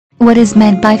What is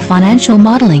meant by financial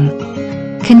modeling?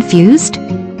 Confused?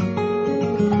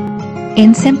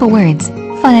 In simple words,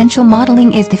 financial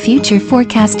modeling is the future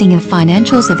forecasting of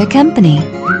financials of a company.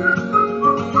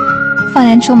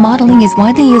 Financial modeling is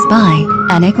widely used by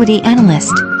an equity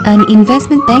analyst, an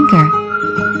investment banker,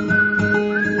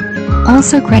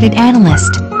 also credit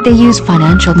analyst. They use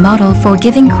financial model for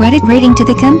giving credit rating to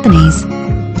the companies.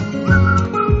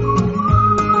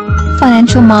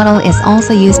 Financial model is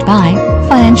also used by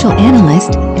financial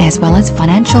analyst as well as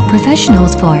financial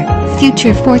professionals for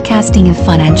future forecasting of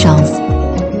financials.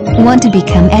 Want to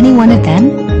become any one of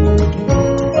them?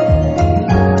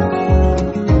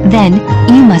 Then,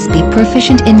 you must be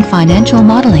proficient in financial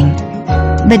modeling.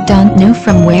 But don't know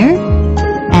from where?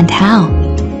 And how?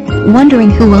 Wondering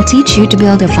who will teach you to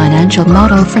build a financial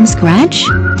model from scratch?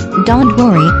 Don't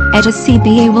worry,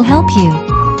 CBA will help you.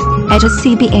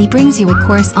 CBA brings you a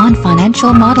course on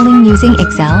financial modeling using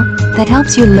Excel that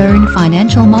helps you learn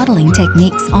financial modeling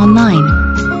techniques online.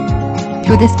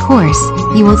 Through this course,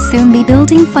 you will soon be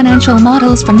building financial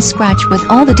models from scratch with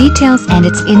all the details and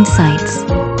its insights.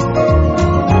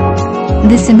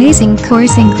 This amazing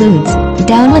course includes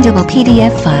downloadable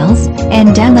PDF files and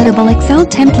downloadable Excel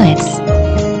templates.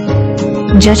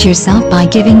 Judge yourself by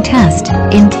giving test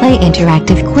and play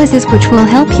interactive quizzes which will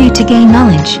help you to gain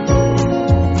knowledge.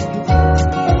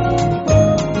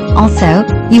 Also,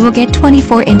 you will get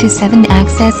 24/7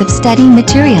 access of study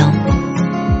material.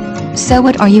 So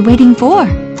what are you waiting for?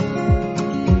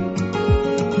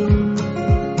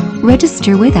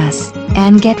 Register with us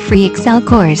and get free Excel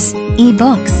course,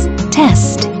 e-books,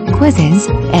 test, quizzes,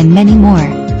 and many more.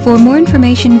 For more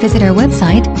information, visit our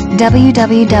website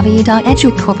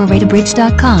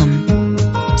www.educorporatebridge.com.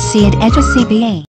 See you at CBA.